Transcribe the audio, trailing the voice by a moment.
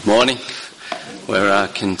Morning. We're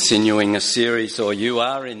continuing a series, or you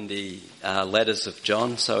are, in the letters of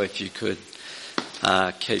John. So if you could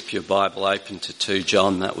keep your Bible open to 2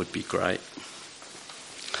 John, that would be great.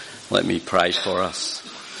 Let me pray for us.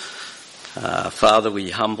 Father, we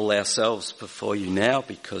humble ourselves before you now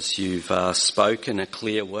because you've spoken a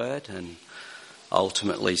clear word and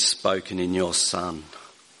ultimately spoken in your Son.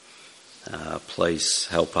 Please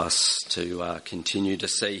help us to continue to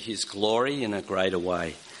see his glory in a greater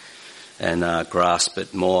way and grasp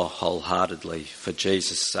it more wholeheartedly. For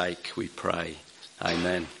Jesus' sake we pray.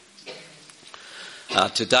 Amen.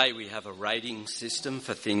 Today we have a rating system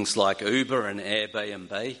for things like Uber and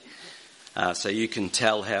Airbnb, so you can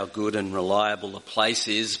tell how good and reliable a place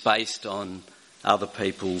is based on other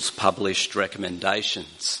people's published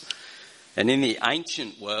recommendations. And in the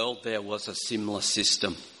ancient world there was a similar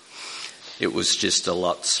system. It was just a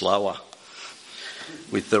lot slower.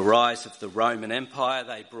 With the rise of the Roman Empire,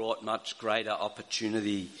 they brought much greater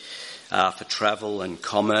opportunity for travel and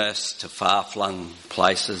commerce to far-flung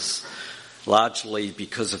places, largely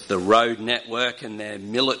because of the road network and their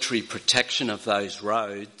military protection of those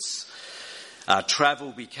roads.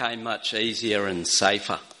 Travel became much easier and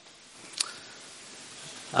safer.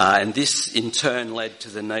 And this in turn led to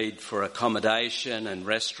the need for accommodation and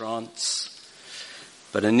restaurants.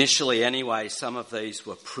 But initially anyway, some of these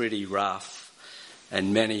were pretty rough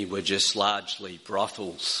and many were just largely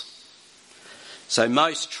brothels. So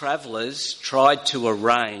most travellers tried to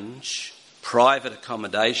arrange private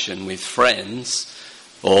accommodation with friends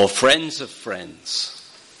or friends of friends.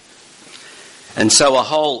 And so a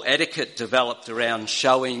whole etiquette developed around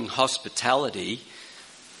showing hospitality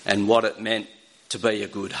and what it meant to be a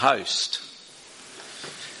good host.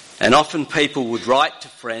 And often people would write to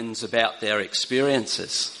friends about their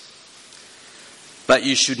experiences. But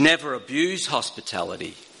you should never abuse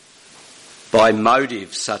hospitality by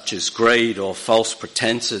motives such as greed or false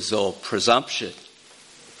pretences or presumption.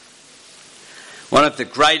 One of the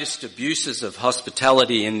greatest abuses of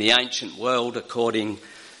hospitality in the ancient world, according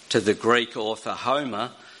to the Greek author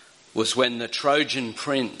Homer, was when the Trojan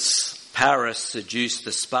prince Paris seduced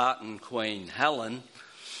the Spartan queen Helen,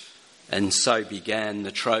 and so began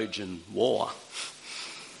the Trojan War.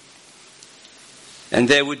 And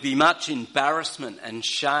there would be much embarrassment and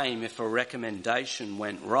shame if a recommendation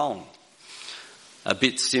went wrong. A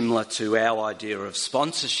bit similar to our idea of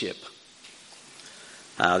sponsorship.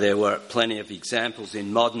 There were plenty of examples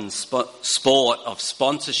in modern sport of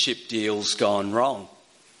sponsorship deals gone wrong.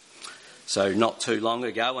 So not too long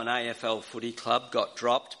ago, an AFL footy club got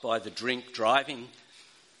dropped by the drink driving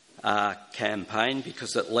campaign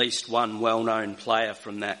because at least one well-known player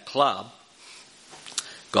from that club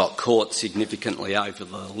got caught significantly over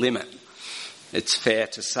the limit. It's fair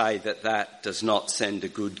to say that that does not send a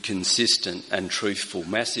good, consistent and truthful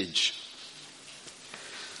message.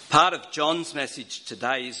 Part of John's message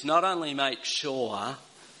today is not only make sure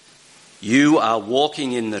you are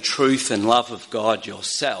walking in the truth and love of God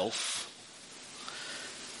yourself,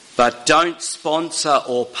 but don't sponsor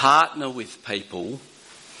or partner with people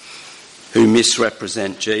who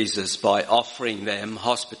misrepresent Jesus by offering them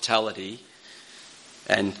hospitality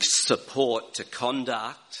and support to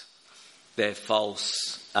conduct their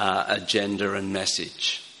false agenda and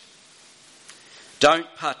message. Don't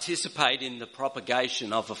participate in the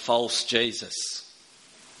propagation of a false Jesus.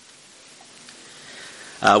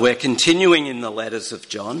 We're continuing in the letters of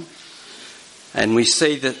John, and we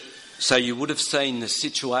see that, so you would have seen the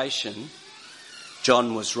situation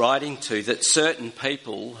John was writing to, that certain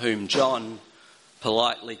people whom John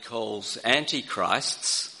politely calls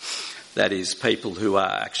antichrists, that is, people who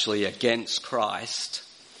are actually against Christ,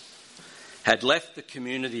 had left the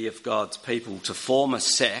community of God's people to form a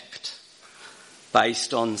sect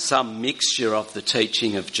based on some mixture of the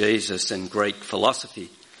teaching of Jesus and Greek philosophy.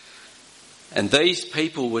 And these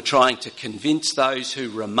people were trying to convince those who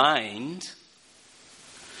remained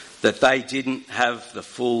that they didn't have the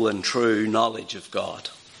full and true knowledge of God.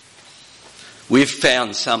 We've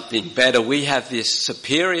found something better. We have this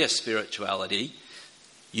superior spirituality.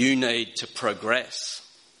 You need to progress.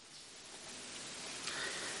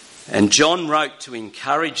 And John wrote to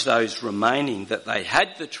encourage those remaining that they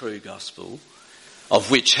had the true gospel, of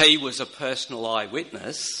which he was a personal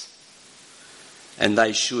eyewitness, and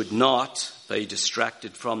they should not be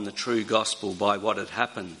distracted from the true gospel by what had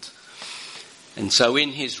happened. And so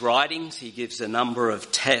in his writings he gives a number of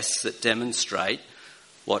tests that demonstrate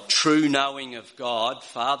what true knowing of God,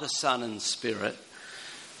 Father, Son and Spirit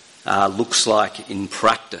looks like in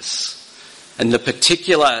practice. And the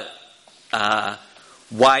particular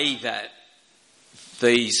way that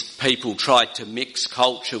these people tried to mix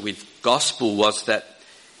culture with gospel was that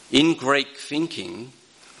in Greek thinking,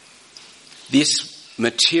 this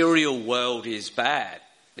material world is bad.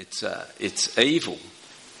 It's evil.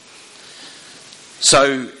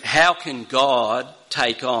 So how can God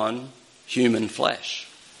take on human flesh?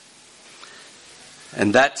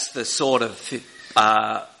 And that's the sort of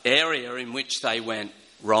area in which they went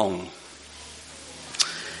wrong.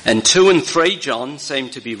 And 2 and 3 John seem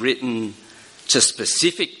to be written to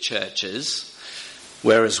specific churches,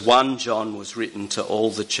 whereas 1 John was written to all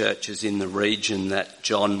the churches in the region that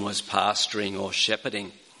John was pastoring or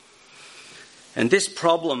shepherding. And this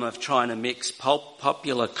problem of trying to mix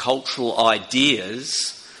popular cultural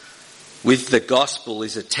ideas with the gospel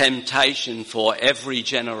is a temptation for every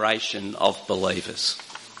generation of believers.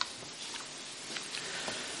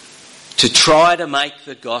 To try to make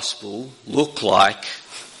the gospel look like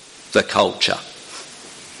the culture.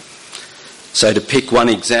 So to pick one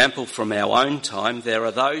example from our own time, there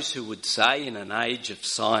are those who would say in an age of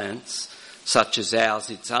science such as ours,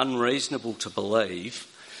 it's unreasonable to believe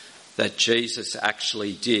that Jesus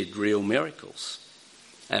actually did real miracles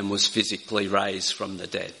and was physically raised from the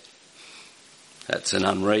dead. That's an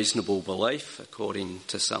unreasonable belief, according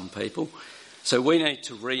to some people. So we need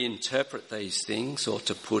to reinterpret these things, or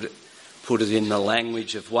to put it in the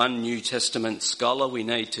language of one New Testament scholar, we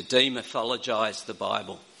need to demythologise the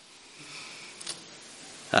Bible.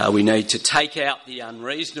 We need to take out the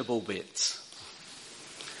unreasonable bits.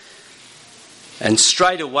 And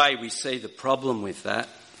straight away we see the problem with that,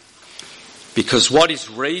 because what is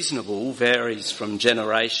reasonable varies from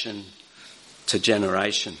generation to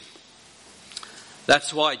generation.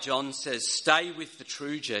 That's why John says, stay with the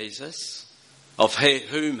true Jesus, of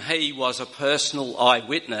whom he was a personal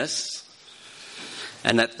eyewitness.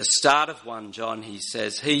 And at the start of 1 John he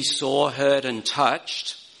says, he saw, heard and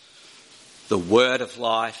touched the word of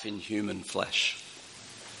life in human flesh.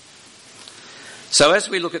 So as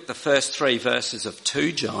we look at the first 3 verses of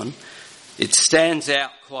 2 John, it stands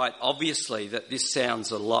out quite obviously that this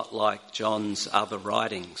sounds a lot like John's other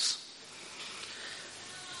writings.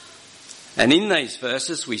 And in these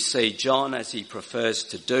verses we see John, as he prefers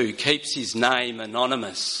to do, keeps his name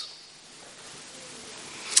anonymous,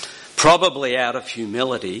 probably out of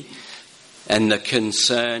humility and the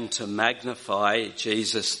concern to magnify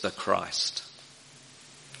Jesus the Christ.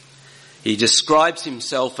 He describes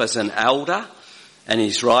himself as an elder, and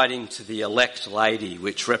he's writing to the elect lady,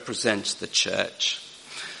 which represents the church.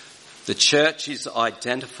 The church is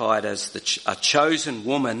identified as a chosen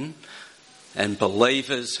woman and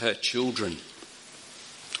believers her children.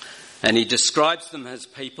 And he describes them as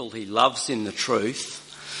people he loves in the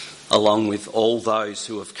truth, along with all those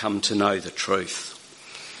who have come to know the truth.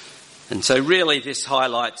 And so really this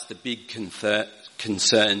highlights the big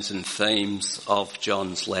concerns and themes of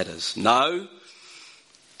John's letters. Know,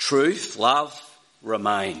 truth, love,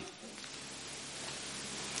 remain.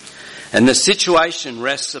 And the situation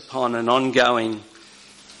rests upon an ongoing,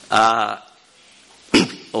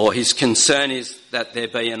 or his concern is that there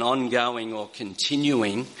be an ongoing or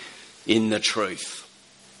continuing in the truth.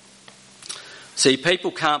 See,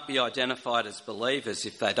 people can't be identified as believers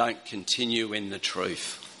if they don't continue in the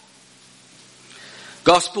truth.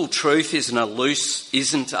 Gospel truth isn't a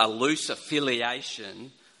loose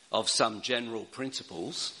affiliation of some general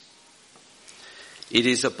principles. It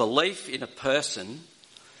is a belief in a person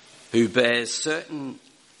who bears certain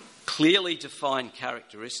clearly defined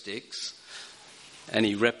characteristics, and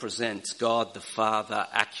he represents God the Father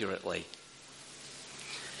accurately.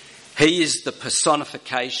 He is the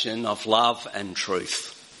personification of love and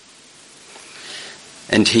truth.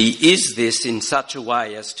 And he is this in such a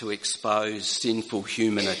way as to expose sinful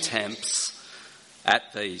human attempts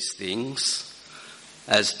at these things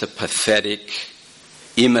as the pathetic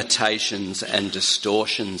imitations and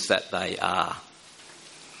distortions that they are.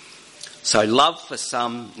 So love for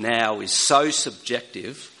some now is so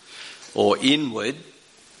subjective or inward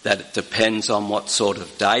that it depends on what sort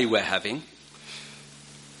of day we're having.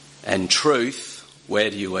 And truth, where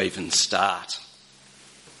do you even start?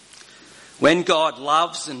 When God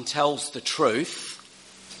loves and tells the truth,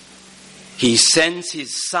 he sends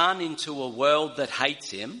his Son into a world that hates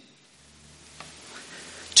him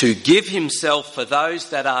to give himself for those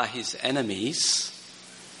that are his enemies,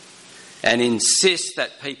 and insist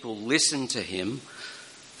that people listen to him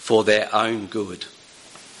for their own good,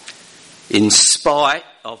 in spite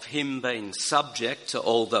of him being subject to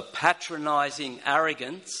all the patronising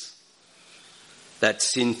arrogance that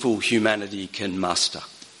sinful humanity can muster.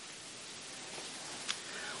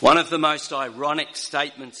 One of the most ironic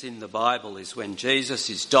statements in the Bible is when Jesus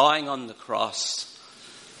is dying on the cross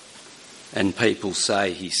and people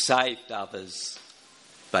say he saved others,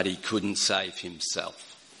 but he couldn't save himself.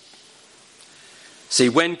 See,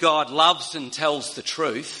 when God loves and tells the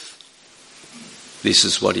truth, this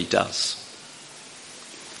is what he does.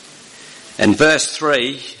 And verse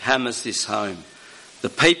 3 hammers this home. The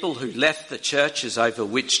people who left the churches over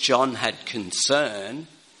which John had concern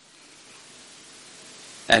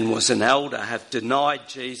and was an elder have denied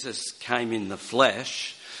Jesus came in the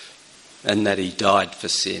flesh and that he died for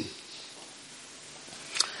sin.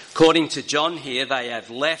 According to John here, they have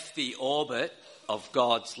left the orbit of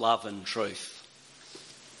God's love and truth.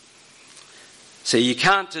 See, you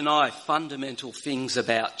can't deny fundamental things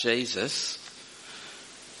about Jesus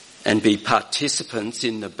and be participants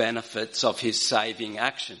in the benefits of his saving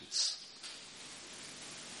actions.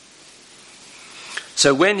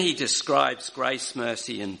 So when he describes grace,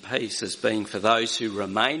 mercy and peace as being for those who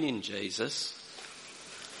remain in Jesus,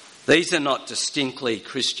 these are not distinctly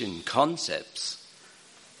Christian concepts,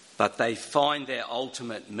 but they find their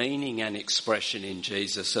ultimate meaning and expression in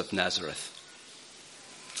Jesus of Nazareth.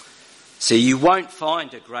 See, you won't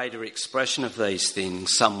find a greater expression of these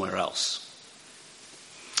things somewhere else.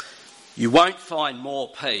 You won't find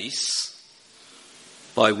more peace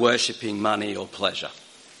by worshipping money or pleasure.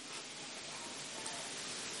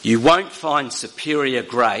 You won't find superior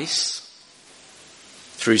grace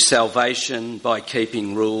through salvation by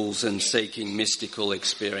keeping rules and seeking mystical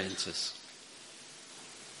experiences.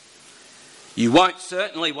 You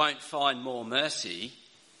certainly won't find more mercy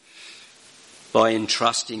by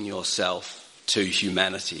entrusting yourself to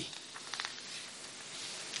humanity.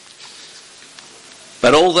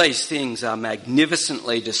 But all these things are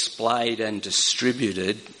magnificently displayed and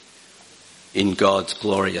distributed in God's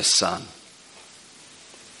glorious Son.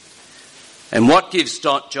 And what gives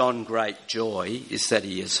John great joy is that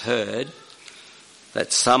he has heard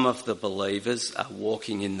that some of the believers are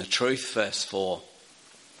walking in the truth, verse 4.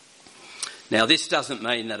 Now, this doesn't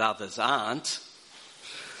mean that others aren't.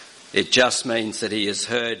 It just means that he has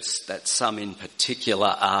heard that some in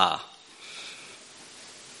particular are.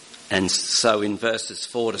 And so in verses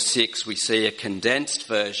 4 to 6, we see a condensed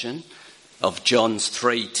version of John's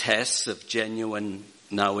 3 tests of genuine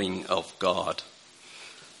knowing of God: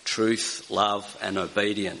 truth, love, and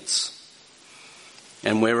obedience.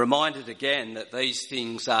 And we're reminded again that these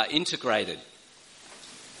things are integrated.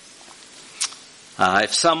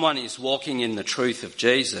 If someone is walking in the truth of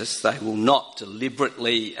Jesus, they will not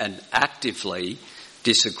deliberately and actively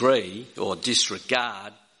disagree or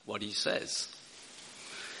disregard what he says.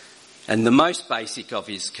 And the most basic of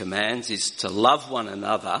his commands is to love one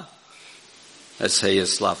another as he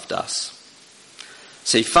has loved us.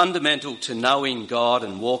 See, fundamental to knowing God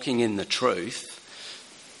and walking in the truth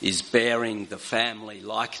is bearing the family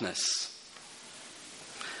likeness.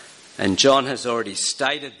 And John has already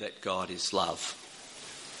stated that God is love.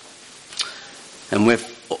 And we've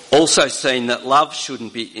also seen that love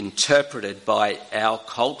shouldn't be interpreted by our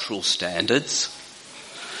cultural standards,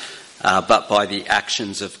 but by the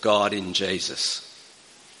actions of God in Jesus.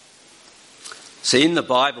 See, in the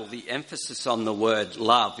Bible, the emphasis on the word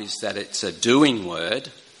love is that it's a doing word,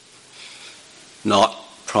 not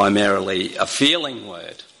primarily a feeling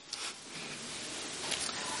word.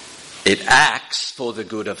 It acts for the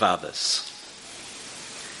good of others.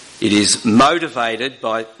 It is not motivated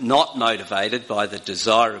by the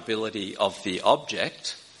desirability of the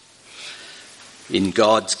object, in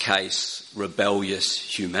God's case, rebellious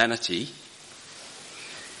humanity.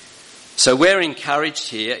 So we're encouraged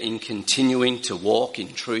here in continuing to walk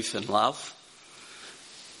in truth and love.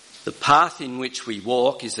 The path in which we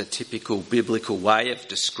walk is a typical biblical way of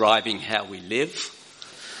describing how we live,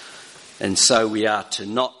 and so we are to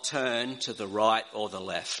not turn to the right or the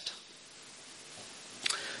left,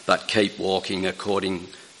 but keep walking according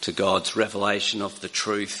to God's revelation of the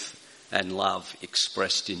truth and love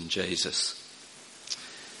expressed in Jesus.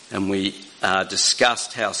 And we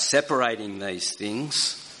discussed how separating these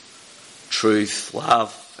things, truth,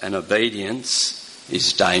 love and obedience,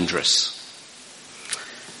 is dangerous.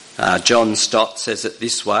 John Stott says it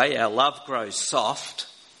this way: our love grows soft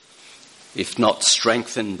if not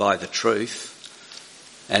strengthened by the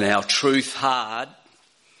truth, and our truth hard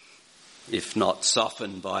if not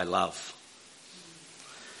softened by love.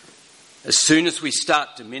 As soon as we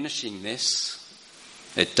start diminishing this,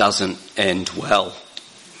 it doesn't end well.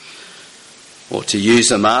 Or to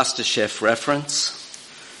use a MasterChef reference,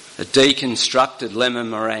 a deconstructed lemon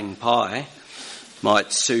meringue pie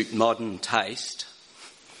might suit modern taste,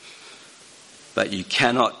 but you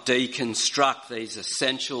cannot deconstruct these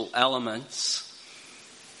essential elements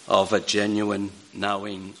of a genuine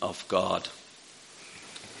knowing of God.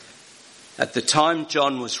 At the time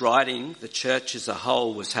John was writing, the church as a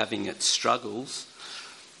whole was having its struggles,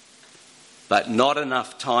 but not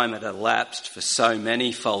enough time had elapsed for so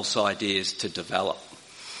many false ideas to develop.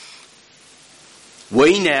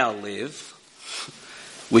 We now live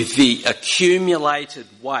with the accumulated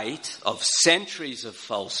weight of centuries of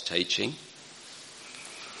false teaching,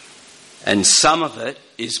 and some of it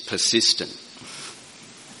is persistent.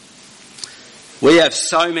 We have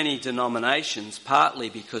so many denominations partly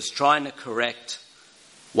because trying to correct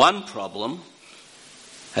one problem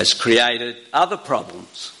has created other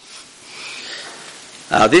problems.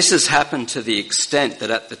 This has happened to the extent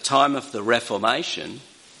that at the time of the Reformation,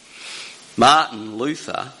 Martin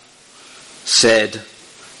Luther said,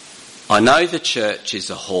 "I know the church is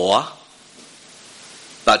a whore,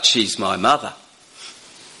 but she's my mother."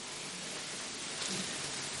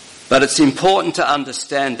 But it's important to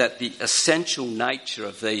understand that the essential nature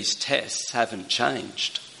of these tests haven't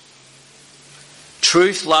changed.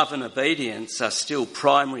 Truth, love and obedience are still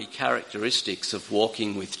primary characteristics of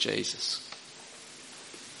walking with Jesus.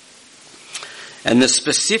 And the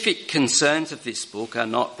specific concerns of this book are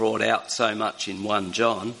not brought out so much in 1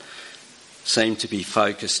 John, seem to be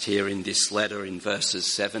focused here in this letter in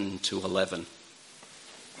verses 7 to 11.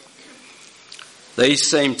 These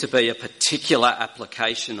seem to be a particular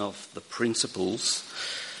application of the principles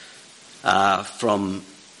from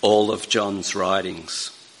all of John's writings.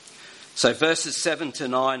 So verses 7 to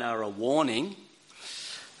 9 are a warning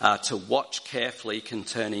to watch carefully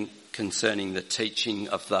concerning the teaching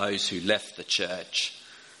of those who left the church,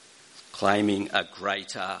 claiming a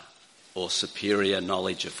greater or superior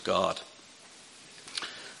knowledge of God.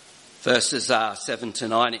 Verses 7 to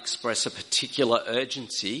 9 express a particular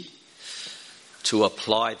urgency to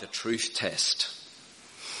apply the truth test.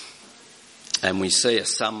 And we see a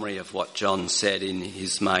summary of what John said in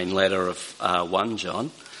his main letter of 1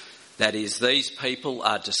 John. That is, these people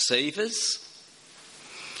are deceivers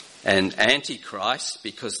and antichrists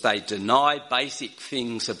because they deny basic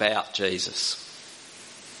things about Jesus.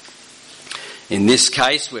 In this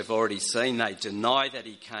case, we've already seen they deny that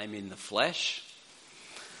he came in the flesh,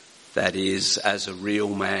 that is, as a real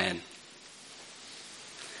man,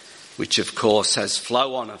 which of course has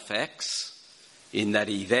flow-on effects in that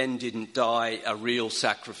he then didn't die a real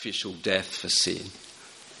sacrificial death for sin.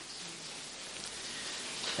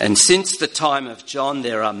 And since the time of John,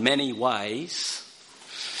 there are many ways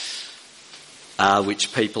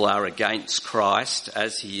which people are against Christ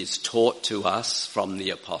as he is taught to us from the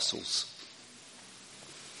apostles.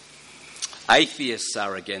 Atheists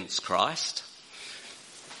are against Christ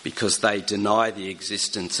because they deny the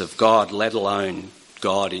existence of God, let alone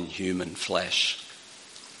God in human flesh.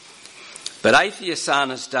 But atheists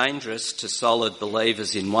aren't as dangerous to solid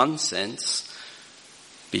believers in one sense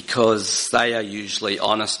because they are usually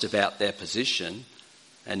honest about their position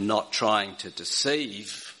and not trying to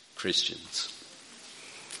deceive Christians.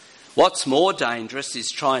 What's more dangerous is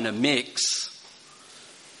trying to mix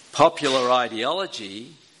popular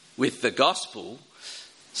ideology with the gospel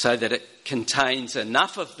so that it contains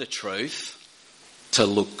enough of the truth to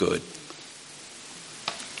look good.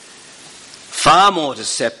 Far more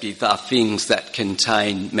deceptive are things that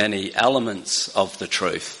contain many elements of the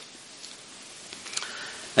truth.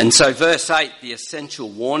 And so verse 8, the essential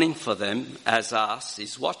warning for them as us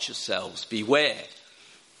is watch yourselves, beware.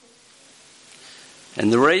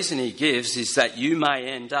 And the reason he gives is that you may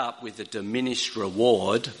end up with a diminished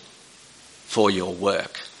reward for your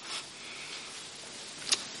work.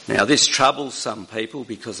 Now this troubles some people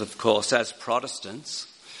because, of course, as Protestants,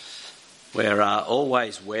 we're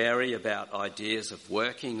always wary about ideas of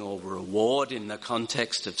working or reward in the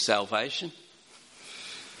context of salvation.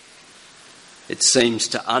 It seems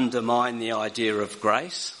to undermine the idea of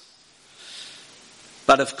grace.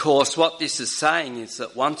 But of course, what this is saying is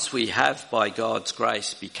that once we have, by God's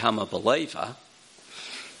grace, become a believer,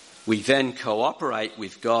 we then cooperate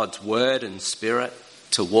with God's word and spirit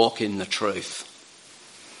to walk in the truth.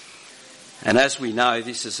 And as we know,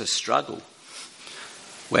 this is a struggle.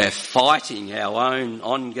 We're fighting our own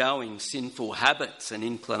ongoing sinful habits and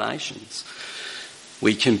inclinations.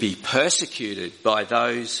 We can be persecuted by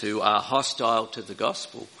those who are hostile to the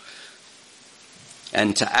gospel.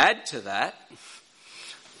 And to add to that,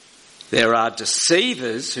 there are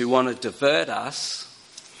deceivers who want to divert us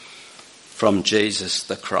from Jesus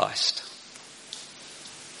the Christ.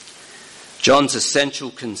 John's essential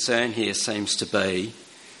concern here seems to be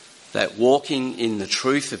that walking in the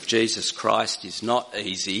truth of Jesus Christ is not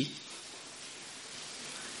easy.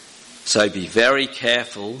 So be very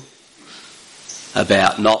careful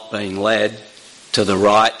about not being led to the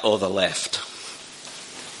right or the left.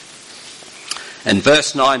 And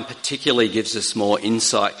verse 9 particularly gives us more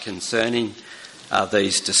insight concerning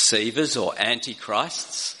these deceivers or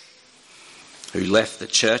antichrists. who left the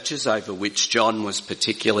churches over which John was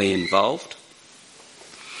particularly involved.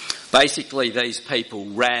 Basically, these people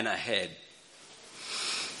ran ahead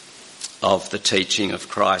of the teaching of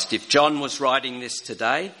Christ. If John was writing this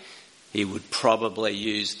today, he would probably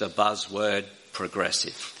use the buzzword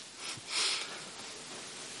progressive.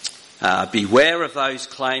 Beware of those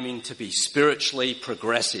claiming to be spiritually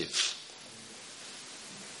progressive.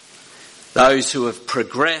 Those who have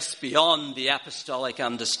progressed beyond the apostolic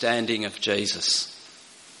understanding of Jesus.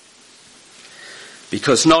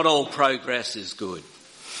 Because not all progress is good.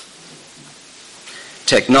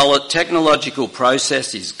 Technological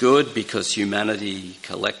process is good because humanity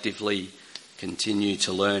collectively continue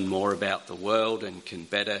to learn more about the world and can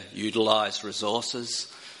better utilise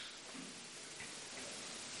resources.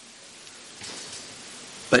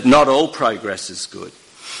 But not all progress is good.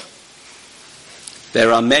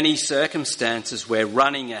 There are many circumstances where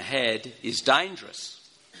running ahead is dangerous.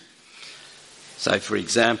 So, for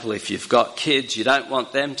example, if you've got kids, you don't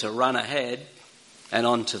want them to run ahead and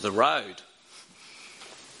onto the road.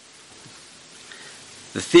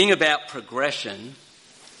 The thing about progression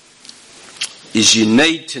is you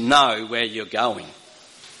need to know where you're going.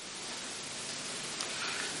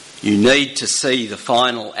 You need to see the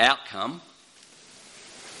final outcome,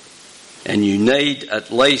 and you need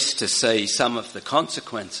at least to see some of the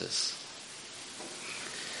consequences.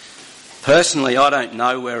 Personally, I don't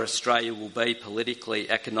know where Australia will be politically,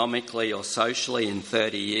 economically or socially in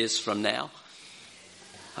 30 years from now.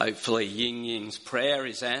 Hopefully Ying Ying's prayer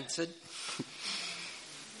is answered.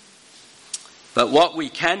 But what we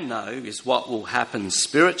can know is what will happen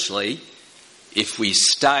spiritually if we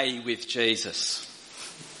stay with Jesus.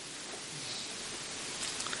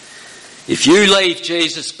 If you leave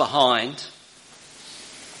Jesus behind,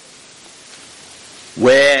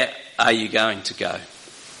 where are you going to go?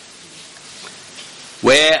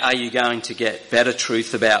 Where are you going to get better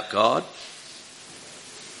truth about God?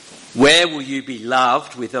 Where will you be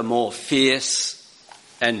loved with a more fierce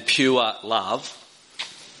and pure love?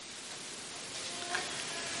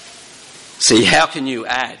 See, how can you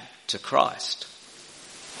add to Christ?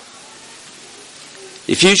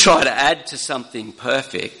 If you try to add to something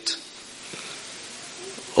perfect,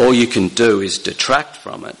 all you can do is detract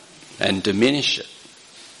from it and diminish it.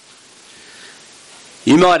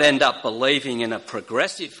 You might end up believing in a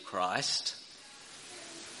progressive Christ,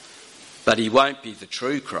 but he won't be the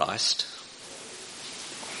true Christ.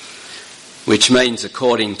 Which means,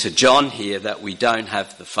 according to John here, that we don't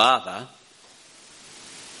have the Father,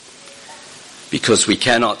 because we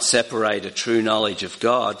cannot separate a true knowledge of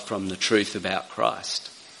God from the truth about Christ.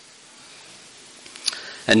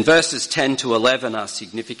 And verses 10 to 11 are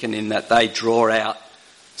significant in that they draw out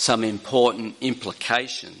some important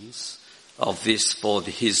implications of this for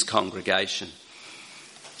his congregation.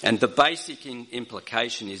 And the basic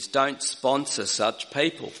implication is don't sponsor such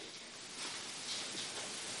people.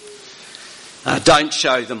 Don't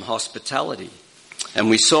show them hospitality. And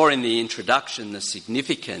we saw in the introduction the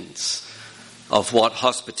significance of what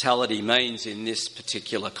hospitality means in this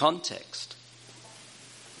particular context.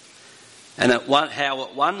 And how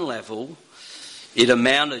at one level it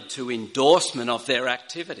amounted to endorsement of their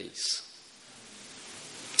activities.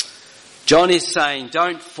 John is saying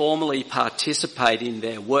don't formally participate in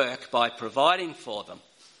their work by providing for them.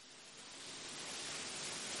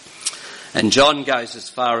 And John goes as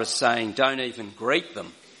far as saying don't even greet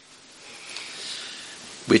them,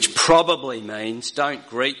 which probably means don't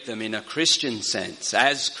greet them in a Christian sense,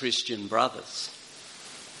 as Christian brothers.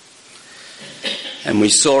 And we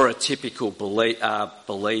saw a typical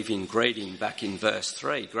believing greeting back in verse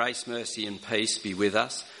 3. Grace, mercy and peace be with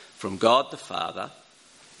us from God the Father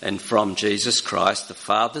and from Jesus Christ, the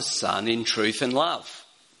Father's Son, in truth and love.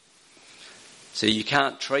 So you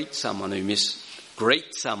can't greet someone who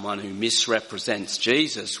misrepresents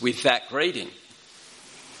Jesus with that greeting.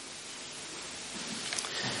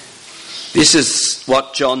 This is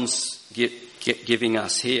what John's giving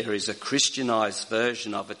us here, is a Christianised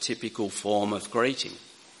version of a typical form of greeting.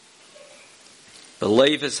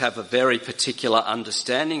 Believers have a very particular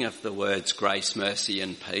understanding of the words grace, mercy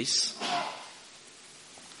and peace.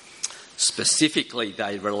 Specifically,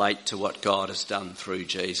 they relate to what God has done through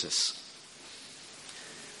Jesus.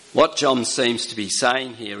 What John seems to be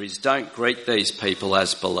saying here is don't greet these people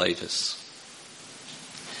as believers.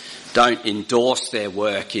 Don't endorse their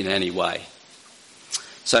work in any way.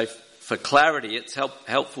 So for clarity, it's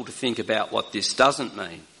helpful to think about what this doesn't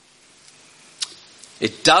mean.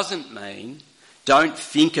 It doesn't mean don't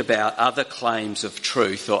think about other claims of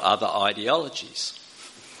truth or other ideologies.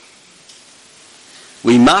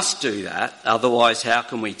 We must do that, otherwise how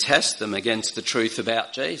can we test them against the truth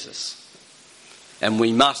about Jesus? and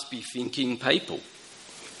we must be thinking people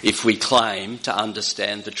if we claim to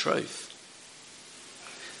understand the truth.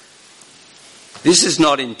 This is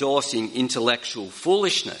not endorsing intellectual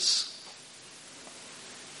foolishness.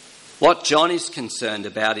 What John is concerned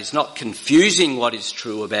about is not confusing what is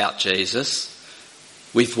true about Jesus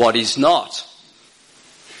with what is not.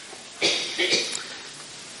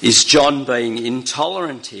 Is John being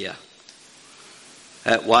intolerant here?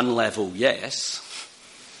 At one level, yes.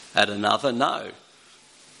 At another, no.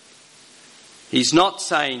 He's not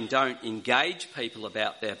saying don't engage people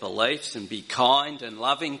about their beliefs and be kind and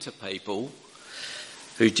loving to people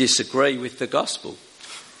who disagree with the gospel.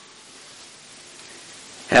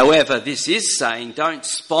 However, this is saying don't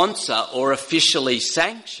sponsor or officially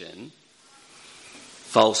sanction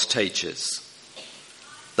false teachers,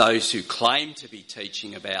 those who claim to be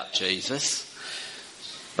teaching about Jesus,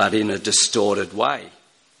 but in a distorted way.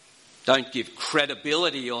 Don't give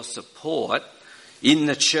credibility or support in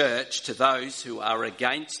the church to those who are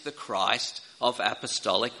against the Christ of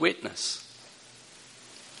apostolic witness.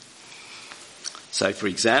 So, for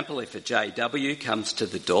example, if a JW comes to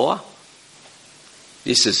the door,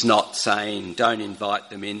 this is not saying don't invite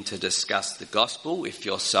them in to discuss the gospel if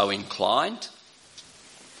you're so inclined.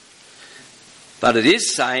 But it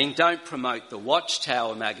is saying don't promote the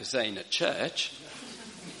Watchtower magazine at church.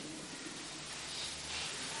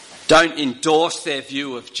 Don't endorse their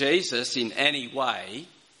view of Jesus in any way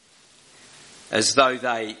as though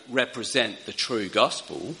they represent the true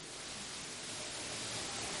gospel.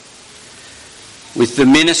 With the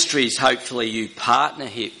ministries hopefully you partner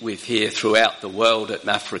with here throughout the world at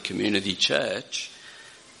Maffra Community Church,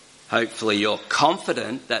 hopefully you're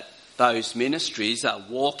confident that those ministries are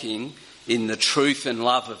walking in the truth and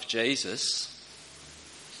love of Jesus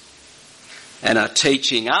and are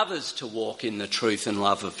teaching others to walk in the truth and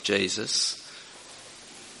love of Jesus.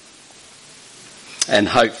 And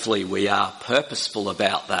hopefully we are purposeful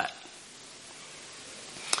about that.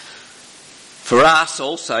 For us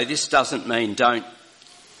also, this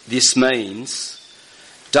means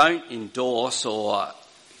don't endorse or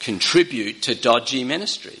contribute to dodgy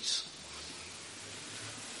ministries.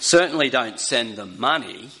 Certainly don't send them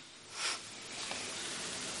money.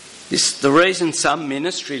 The reason some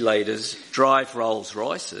ministry leaders drive Rolls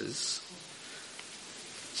Royces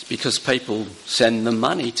is because people send them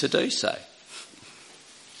money to do so.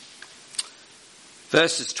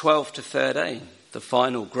 Verses 12 to 13, the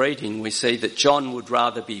final greeting, we see that John would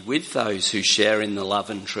rather be with those who share in the love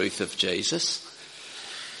and truth of Jesus.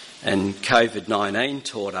 And COVID-19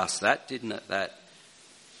 taught us that, didn't it? That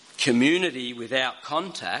community without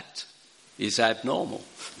contact is abnormal.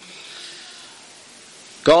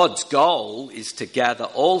 God's goal is to gather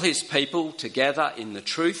all his people together in the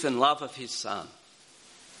truth and love of his Son.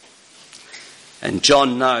 And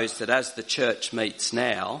John knows that as the church meets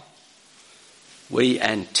now, we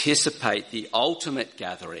anticipate the ultimate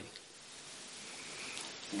gathering,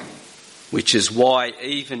 which is why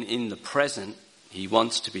even in the present he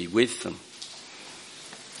wants to be with them,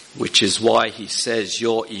 which is why he says,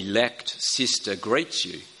 your elect sister greets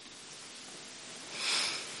you.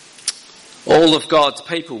 All of God's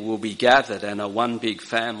people will be gathered and are one big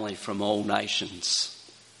family from all nations.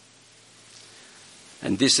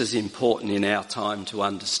 And this is important in our time to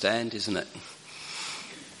understand, isn't it?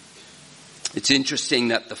 It's interesting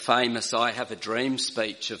that the famous I Have a Dream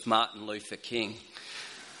speech of Martin Luther King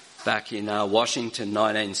back in Washington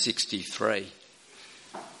 1963,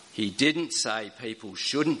 he didn't say people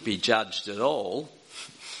shouldn't be judged at all.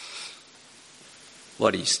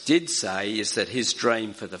 What he did say is that his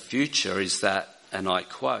dream for the future is that, and I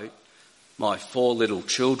quote, my 4 little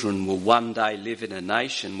children will one day live in a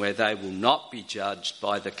nation where they will not be judged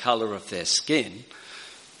by the colour of their skin,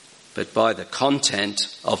 but by the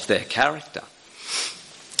content of their character.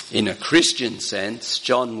 In a Christian sense,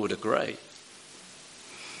 John would agree.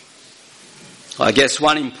 I guess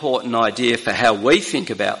one important idea for how we think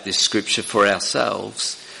about this scripture for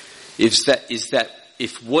ourselves is that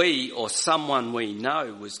if we or someone we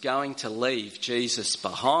know was going to leave Jesus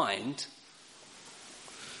behind,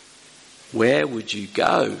 where would you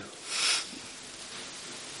go?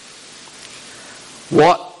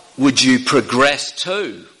 What would you progress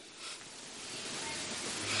to?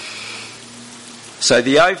 So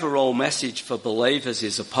the overall message for believers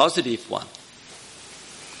is a positive one.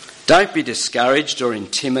 Don't be discouraged or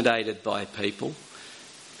intimidated by people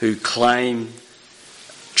who claim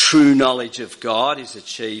true knowledge of God is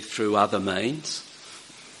achieved through other means.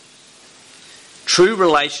 True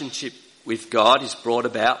relationship with God is brought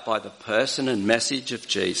about by the person and message of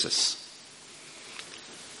Jesus.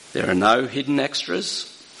 There are no hidden extras.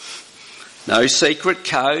 No secret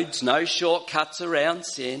codes, no shortcuts around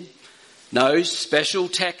sin, no special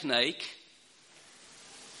technique.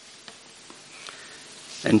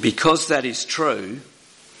 And because that is true,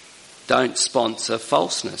 don't sponsor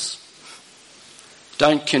falseness.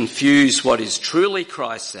 Don't confuse what is truly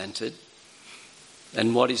Christ-centred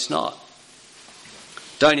and what is not.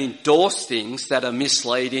 Don't endorse things that are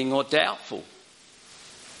misleading or doubtful.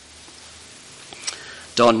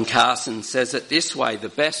 Don Carson says it this way: the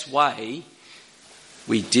best way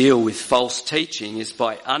we deal with false teaching is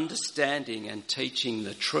by understanding and teaching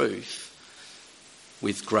the truth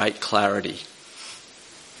with great clarity,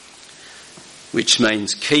 which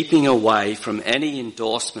means keeping away from any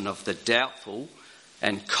endorsement of the doubtful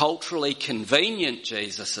and culturally convenient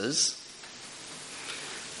Jesuses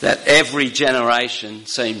that every generation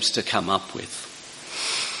seems to come up with.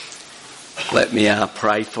 Let me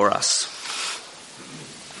pray for us.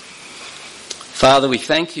 Father, we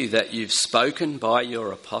thank you that you've spoken by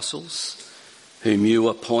your apostles, whom you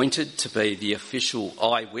appointed to be the official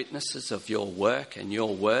eyewitnesses of your work and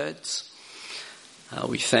your words.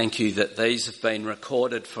 We thank you that these have been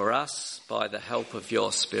recorded for us by the help of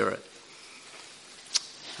your Spirit.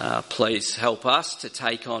 Please help us to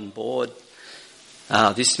take on board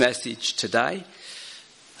this message today,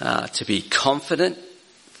 to be confident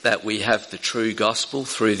that we have the true gospel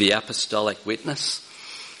through the apostolic witness,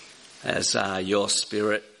 as your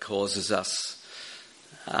Spirit causes us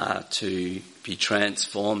to be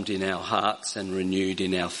transformed in our hearts and renewed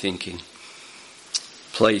in our thinking.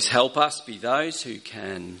 Please help us be those who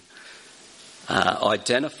can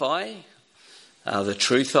identify the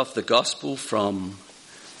truth of the gospel from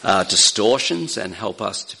distortions, and help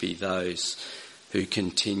us to be those who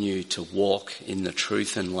continue to walk in the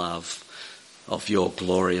truth and love of your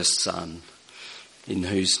glorious Son, in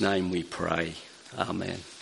whose name we pray. Amen.